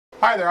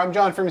Hi there, I'm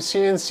John from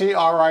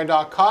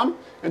CNCKing.com,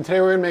 and today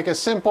we're going to make a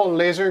simple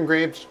laser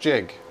engraved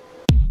jig.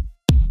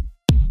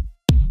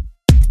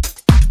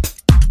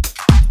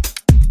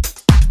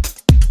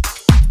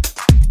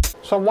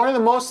 So one of the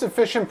most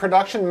efficient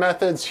production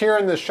methods here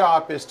in the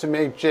shop is to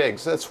make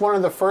jigs. That's one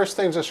of the first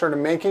things I started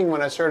making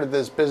when I started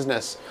this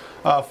business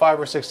 5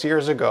 or 6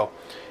 years ago.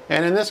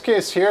 And in this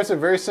case here, it's a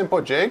very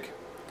simple jig.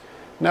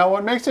 Now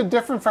what makes it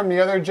different from the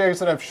other jigs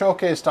that I've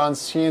showcased on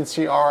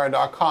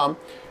CNCKing.com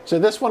is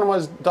that this one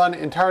was done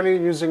entirely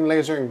using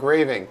laser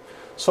engraving.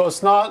 So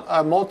it's not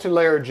a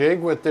multi-layer jig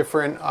with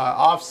different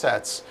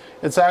offsets.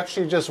 It's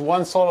actually just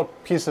one solid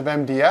piece of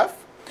MDF.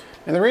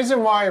 And the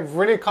reason why I've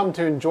really come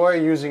to enjoy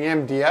using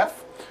MDF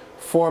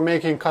for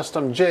making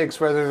custom jigs,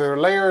 whether they're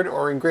layered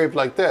or engraved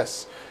like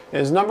this,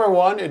 is number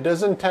one, it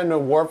doesn't tend to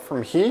warp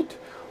from heat,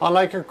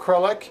 unlike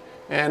acrylic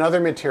and other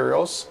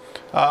materials.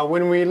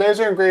 When we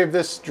laser engrave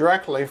this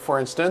directly, for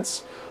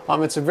instance,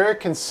 it's a very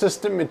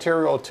consistent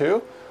material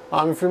too.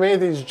 If we made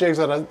these jigs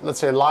out of, let's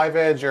say, live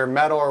edge or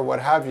metal or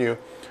what have you,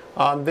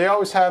 they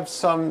always have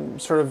some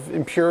sort of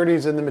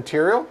impurities in the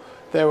material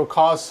that will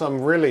cause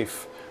some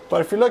relief.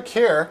 But if you look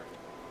here,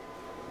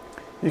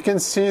 you can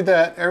see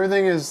that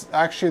everything is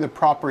actually the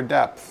proper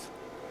depth.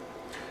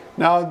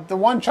 Now, the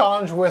one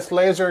challenge with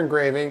laser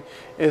engraving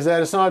is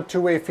that it's not a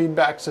two-way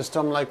feedback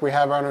system like we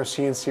have on our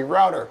CNC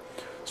router.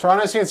 So on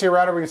a CNC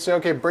router, we can say,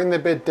 okay, bring the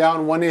bit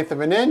down 1/8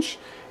 of an inch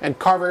and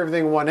carve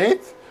everything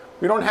 1/8.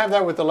 We don't have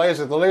that with the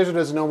laser. The laser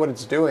doesn't know what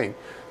it's doing.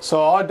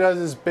 So all it does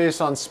is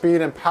based on speed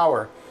and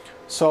power.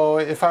 So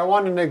if I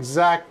want an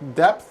exact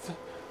depth,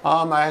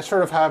 I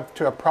sort of have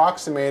to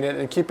approximate it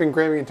and keep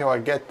engraving until I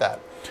get that.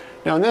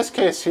 Now in this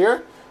case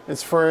here,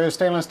 it's for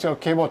stainless steel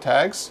cable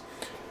tags.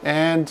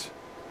 And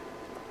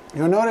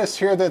you'll notice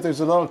here that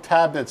there's a little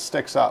tab that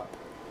sticks up.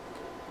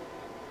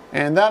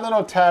 And that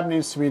little tab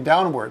needs to be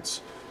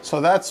downwards. So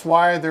that's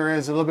why there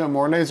is a little bit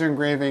more laser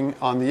engraving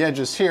on the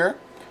edges here,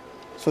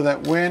 so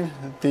that when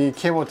the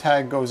cable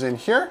tag goes in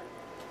here,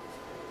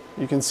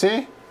 you can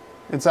see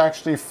it's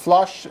actually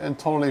flush and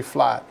totally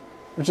flat,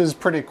 which is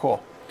pretty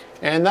cool.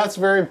 And that's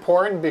very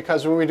important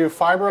because when we do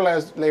fiber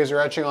laser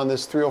etching on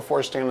this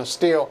 304 stainless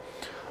steel,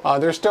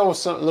 there's still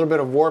a little bit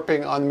of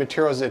warping on the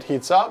materials that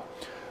heats up,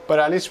 but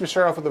at least we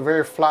start off with a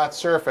very flat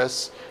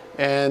surface,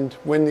 and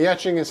when the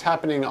etching is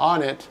happening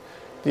on it,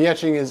 the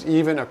etching is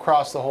even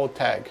across the whole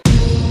tag.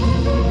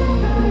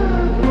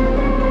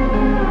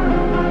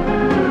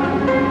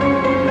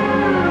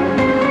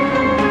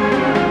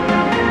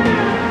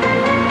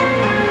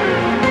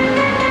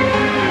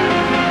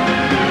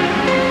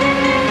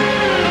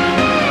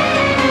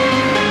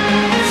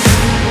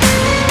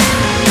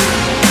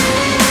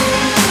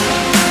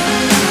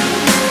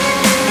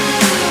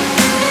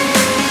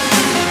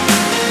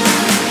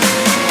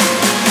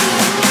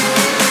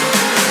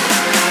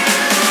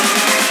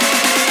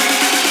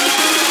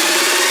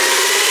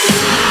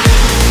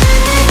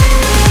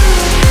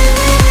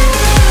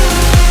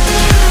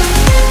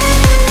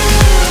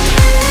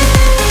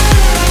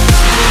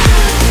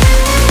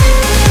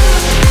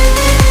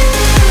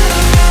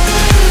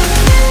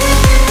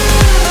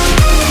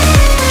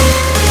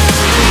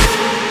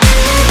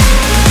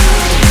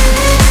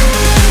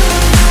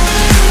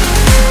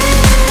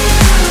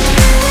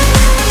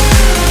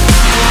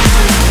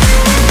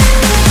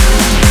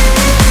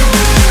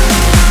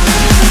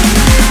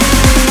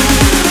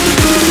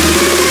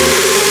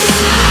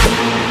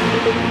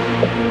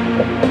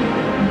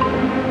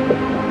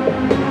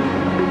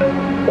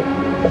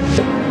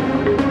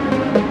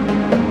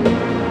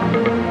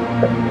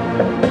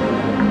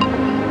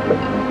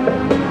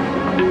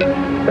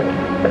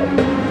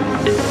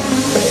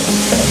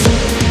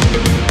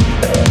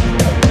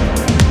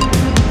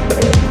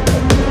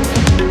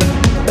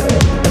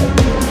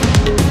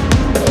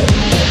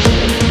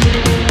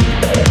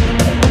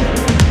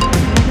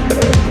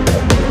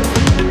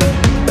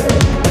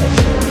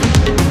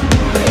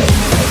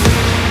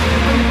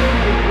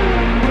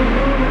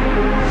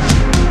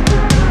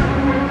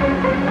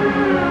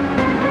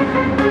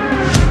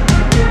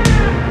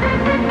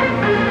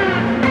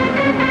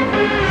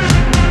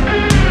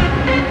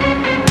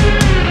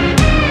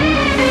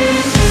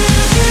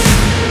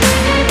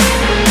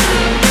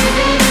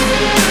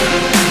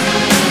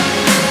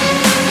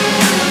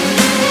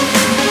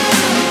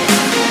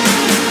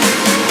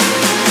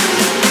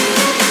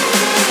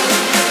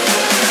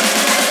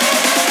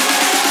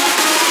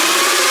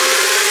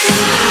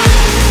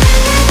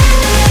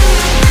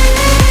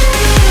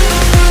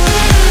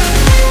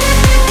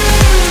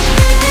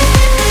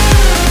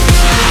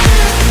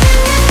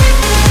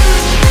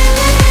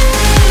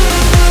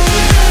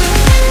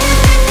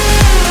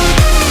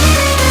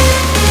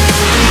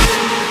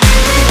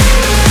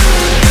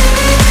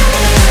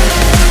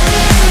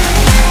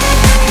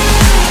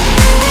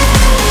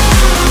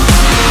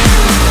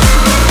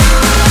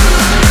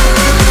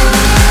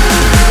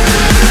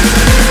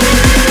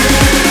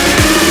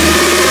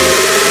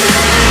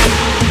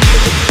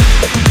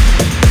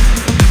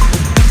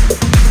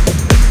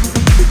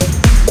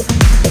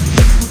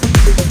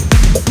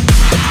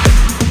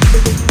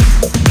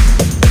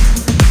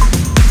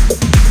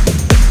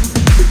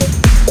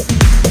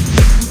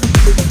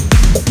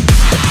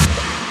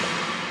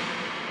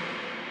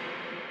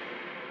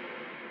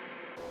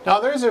 Now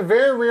there's a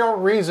very real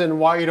reason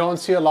why you don't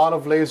see a lot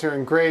of laser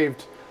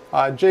engraved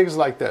jigs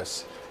like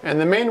this.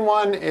 And the main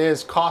one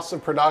is cost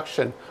of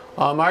production.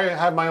 I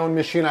have my own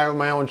machine, I have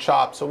my own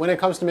shop. So when it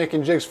comes to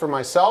making jigs for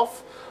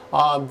myself,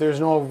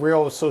 there's no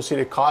real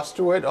associated cost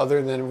to it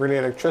other than really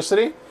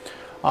electricity.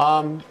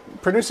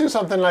 Producing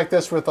something like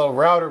this with a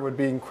router would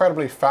be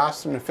incredibly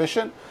fast and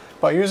efficient,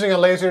 but using a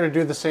laser to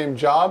do the same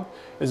job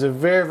is a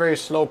very, very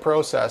slow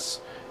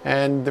process.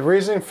 And the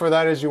reason for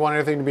that is you want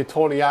everything to be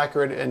totally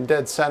accurate and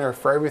dead center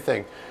for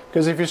everything.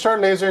 Because if you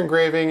start laser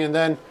engraving and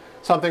then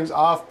something's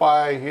off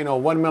by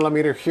 1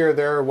 millimeter here,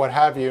 there, or what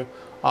have you,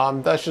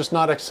 that's just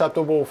not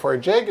acceptable for a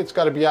jig. It's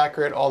got to be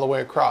accurate all the way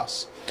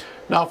across.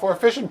 Now for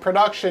efficient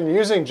production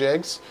using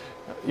jigs,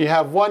 you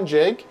have one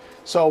jig.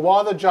 So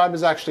while the job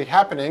is actually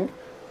happening,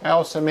 I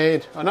also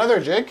made another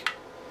jig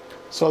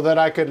so that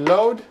I could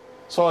load.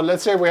 So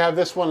let's say we have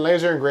this one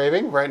laser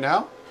engraving right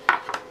now.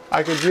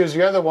 I could use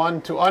the other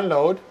one to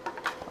unload,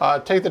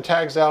 take the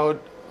tags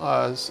out,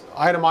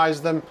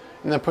 itemize them,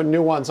 and then put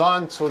new ones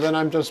on. So then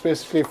I'm just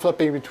basically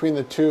flipping between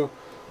the two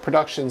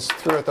productions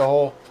throughout the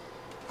whole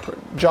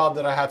job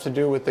that I have to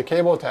do with the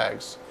cable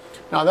tags.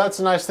 Now that's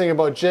the nice thing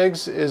about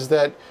jigs, is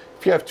that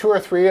if you have 2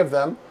 or 3 of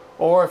them,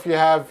 or if you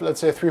have,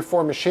 let's say, 3 or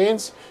 4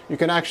 machines, you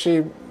can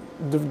actually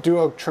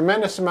do a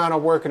tremendous amount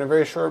of work in a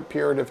very short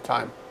period of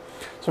time.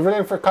 So if you're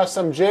looking for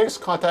custom jigs,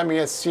 contact me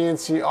at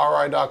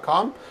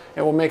CNCKing.com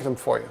and we'll make them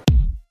for you.